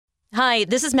Hi,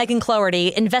 this is Megan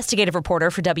Cloherty, investigative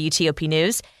reporter for WTOP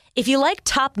News. If you like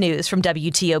top news from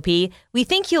WTOP, we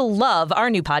think you'll love our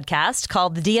new podcast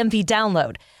called The DMV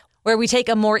Download, where we take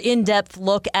a more in-depth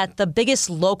look at the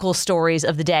biggest local stories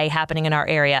of the day happening in our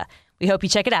area. We hope you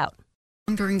check it out.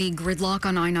 During the gridlock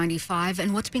on I-95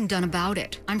 and what's being done about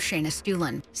it. I'm Shayna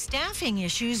Stulen. Staffing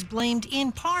issues blamed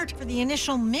in part for the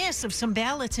initial miss of some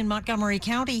ballots in Montgomery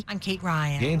County. I'm Kate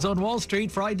Ryan. Gains on Wall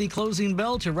Street, Friday closing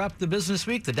bell to wrap the business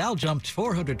week. The Dow jumped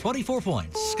 424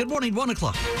 points. Good morning, 1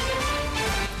 o'clock.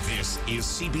 This is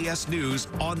CBS News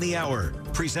on the Hour,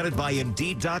 presented by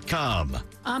Indeed.com.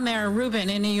 I'm Mara Rubin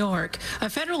in New York. A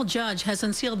federal judge has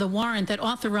unsealed the warrant that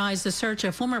authorized the search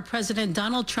of former President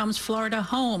Donald Trump's Florida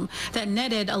home that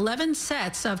netted 11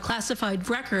 sets of classified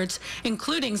records,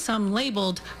 including some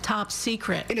labeled top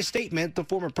secret. In a statement, the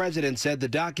former president said the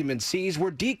documents seized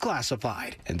were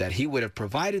declassified and that he would have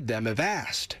provided them if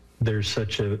asked. There's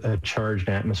such a charged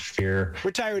atmosphere.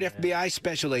 Retired FBI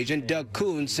Special Agent Doug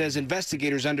Coons says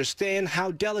investigators understand how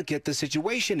delicate the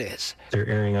situation is. They're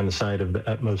erring on the side of the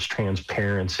utmost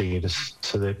transparency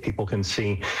so that people can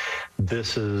see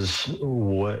this is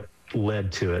what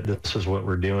led to it. This is what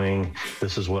we're doing.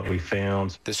 This is what we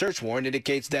found. The search warrant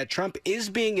indicates that Trump is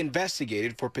being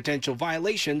investigated for potential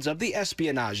violations of the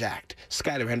Espionage Act.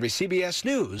 Skyler Henry, CBS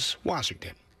News,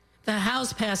 Washington. The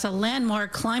House passed a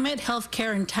landmark climate, health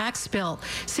care, and tax bill.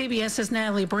 CBS's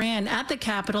Natalie Brand at the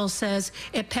Capitol says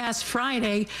it passed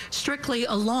Friday strictly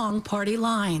along party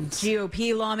lines.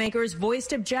 GOP lawmakers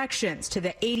voiced objections to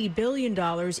the $80 billion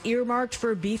earmarked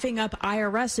for beefing up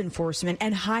IRS enforcement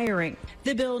and hiring.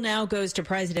 The bill now goes to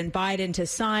President Biden to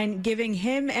sign, giving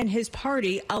him and his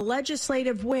party a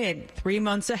legislative win 3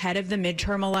 months ahead of the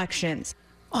midterm elections.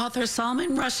 Author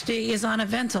Salman Rushdie is on a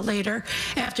ventilator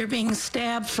after being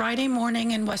stabbed Friday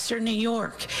morning in Western New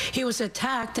York. He was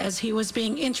attacked as he was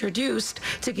being introduced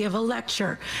to give a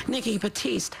lecture. Nikki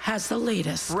Batiste has the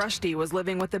latest. Rushdie was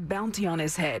living with a bounty on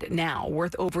his head, now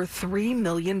worth over $3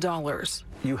 million.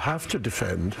 You have to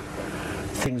defend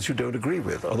things you don't agree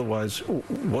with. Otherwise,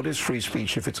 what is free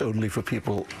speech if it's only for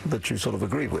people that you sort of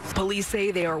agree with? Police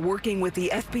say they are working with the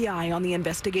FBI on the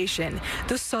investigation.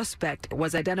 The suspect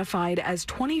was identified as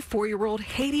 24-year-old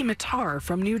Haiti Matar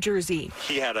from New Jersey.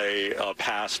 He had a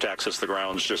pass to access the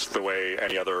grounds just the way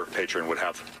any other patron would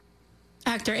have.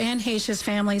 Actor Anne Heche's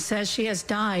family says she has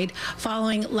died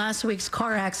following last week's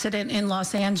car accident in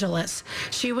Los Angeles.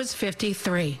 She was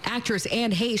 53. Actress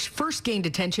Anne Heche first gained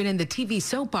attention in the TV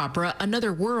soap opera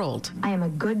Another World. I am a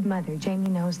good mother.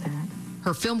 Jamie knows that.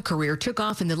 Her film career took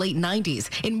off in the late 90s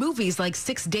in movies like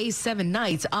 6 Days, 7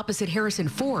 Nights opposite Harrison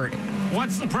Ford.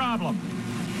 What's the problem?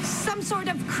 Some sort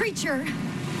of creature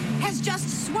has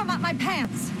just swum up my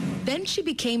pants. Then she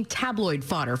became tabloid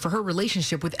fodder for her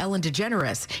relationship with Ellen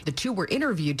DeGeneres. The two were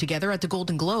interviewed together at the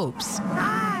Golden Globes.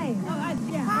 Hi.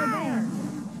 Hi.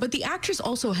 But the actress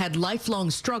also had lifelong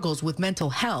struggles with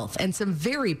mental health and some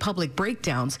very public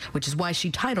breakdowns, which is why she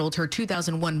titled her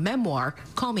 2001 memoir,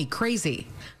 Call Me Crazy.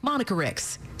 Monica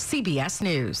Ricks, CBS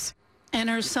News. And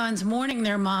her sons mourning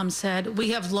their mom said, "We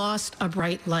have lost a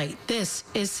bright light." This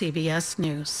is CBS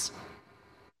News.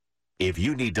 If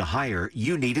you need to hire,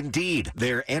 you need Indeed.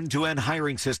 Their end-to-end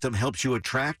hiring system helps you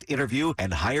attract, interview,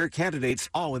 and hire candidates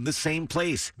all in the same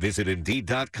place. Visit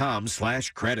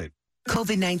Indeed.com/credit.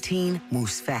 COVID-19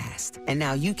 moves fast, and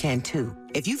now you can too.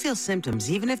 If you feel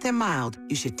symptoms, even if they're mild,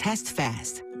 you should test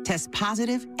fast. Test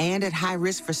positive and at high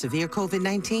risk for severe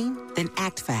COVID-19? Then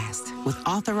act fast with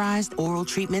authorized oral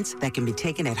treatments that can be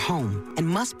taken at home and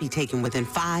must be taken within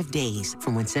 5 days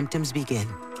from when symptoms begin.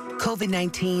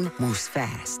 COVID-19 moves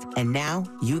fast, and now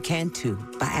you can too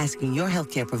by asking your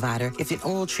healthcare provider if an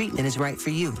oral treatment is right for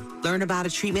you. Learn about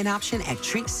a treatment option at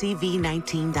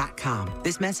treatcv19.com.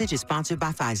 This message is sponsored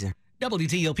by Pfizer.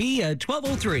 WTOP at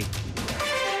 12:03.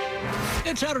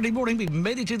 Good Saturday morning. We've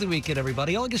made it to the weekend,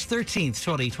 everybody. August 13th,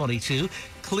 2022.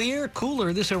 Clear,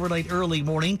 cooler this overnight early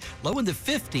morning. Low in the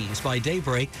 50s by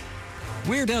daybreak.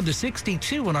 We're down to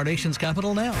 62 in our nation's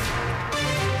capital now.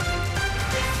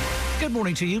 Good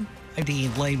morning to you. I'm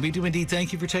Dean Lane. We do indeed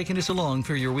thank you for taking us along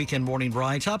for your weekend morning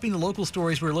ride. Topping the local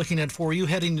stories we're looking at for you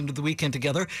heading into the weekend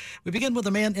together. We begin with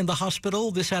a man in the hospital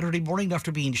this Saturday morning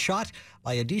after being shot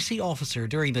by a D.C. officer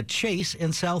during a chase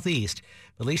in Southeast.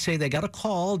 Police say they got a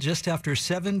call just after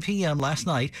 7 p.m. last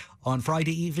night on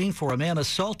Friday evening for a man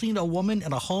assaulting a woman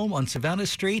in a home on Savannah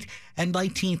Street and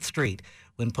 19th Street.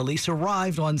 When police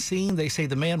arrived on scene, they say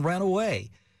the man ran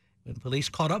away. When police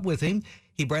caught up with him,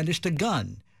 he brandished a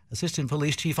gun. Assistant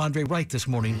Police Chief Andre Wright this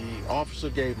morning. The officer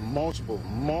gave multiple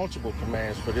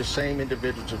commands for this same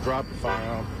individual to drop the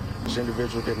firearm. This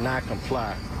individual did not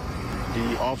comply.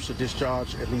 The officer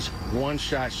discharged at least one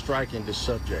shot, striking the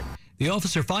subject. The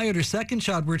officer fired her second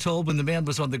shot, we're told, when the man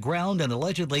was on the ground and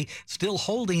allegedly still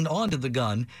holding onto the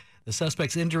gun. The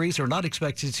suspect's injuries are not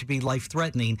expected to be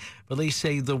life-threatening. Police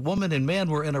say the woman and man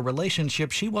were in a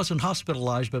relationship. She wasn't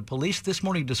hospitalized, but police this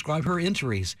morning describe her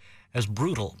injuries as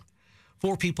brutal.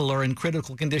 4 people are in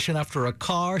critical condition after a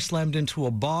car slammed into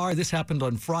a bar. This happened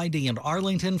on Friday in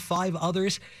Arlington. 5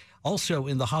 others also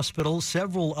in the hospital,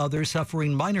 several others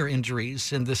suffering minor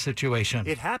injuries in this situation.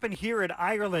 It happened here at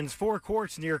Ireland's Four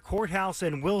Courts near Courthouse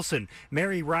and Wilson.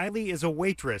 Mary Riley is a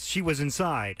waitress. She was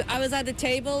inside. I was at the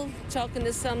table talking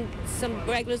to some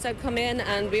regulars that come in,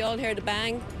 and we all heard a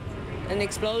bang, an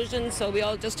explosion, so we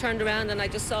all just turned around and I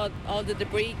just saw all the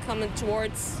debris coming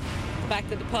towards the back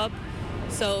of the pub.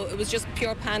 So it was just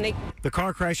pure panic. The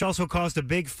car crash also caused a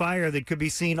big fire that could be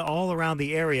seen all around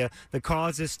the area. The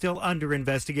cause is still under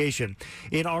investigation.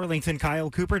 In Arlington, Kyle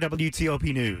Cooper,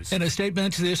 WTOP News. In a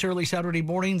statement this early Saturday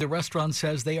morning, the restaurant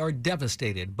says they are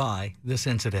devastated by this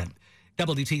incident.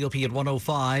 WTOP at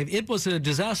 105. It was a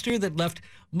disaster that left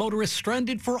motorists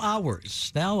stranded for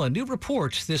hours. Now, a new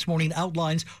report this morning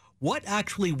outlines what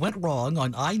actually went wrong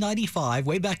on I-95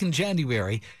 way back in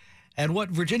January, and what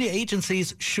Virginia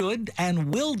agencies should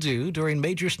and will do during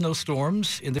major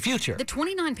snowstorms in the future. The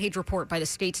 29-page report by the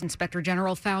state's inspector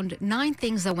general found 9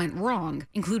 things that went wrong,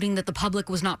 including that the public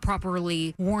was not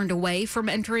properly warned away from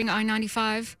entering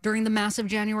I-95 during the massive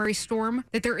January storm,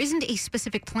 that there isn't a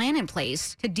specific plan in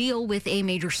place to deal with a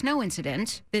major snow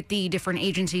incident, that the different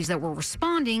agencies that were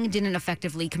responding didn't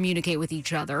effectively communicate with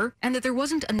each other, and that there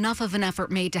wasn't enough of an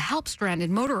effort made to help stranded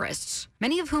motorists,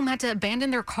 many of whom had to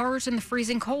abandon their cars in the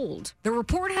freezing cold. The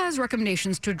report has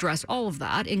recommendations to address all of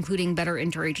that, including better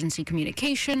interagency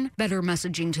communication, better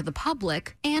messaging to the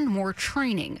public, and more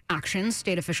training. Actions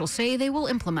state officials say they will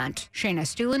implement. Shayna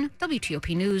Stulen,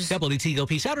 WTOP News.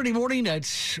 WTOP Saturday morning at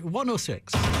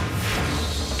 1:06.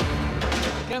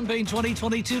 Campaign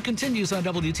 2022 continues on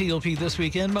WTOP this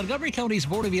weekend. Montgomery County's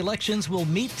Board of Elections will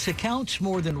meet to count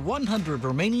more than 100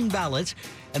 remaining ballots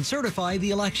and certify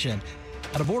the election.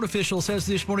 And a board official says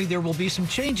this morning there will be some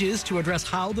changes to address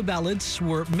how the ballots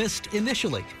were missed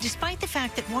initially. Despite the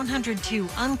fact that 102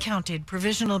 uncounted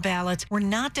provisional ballots were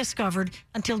not discovered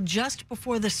until just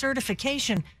before the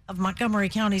certification of Montgomery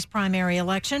County's primary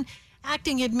election,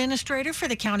 Acting Administrator for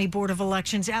the County Board of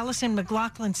Elections, Allison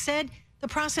McLaughlin, said the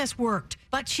process worked,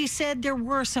 but she said there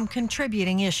were some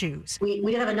contributing issues. We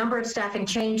did have a number of staffing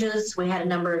changes. We had a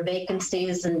number of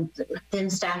vacancies and thin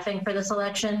staffing for this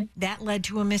election. That led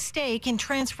to a mistake in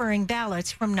transferring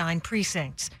ballots from 9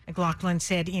 precincts. McLaughlin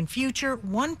said in future,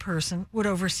 one person would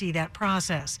oversee that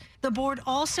process. The board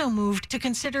also moved to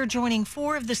consider joining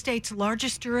 4 of the state's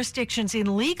largest jurisdictions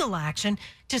in legal action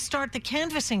to start the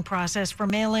canvassing process for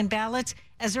mail-in ballots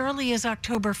as early as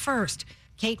October 1st.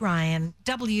 Kate Ryan,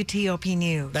 WTOP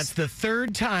News. That's the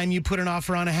 3rd time you put an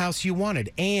offer on a house you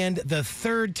wanted, and the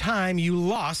 3rd time you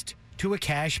lost to a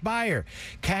cash buyer.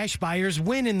 Cash buyers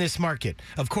win in this market.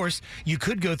 Of course, you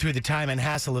could go through the time and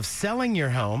hassle of selling your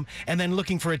home and then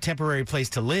looking for a temporary place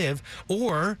to live,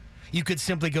 or you could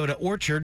simply go to Orchard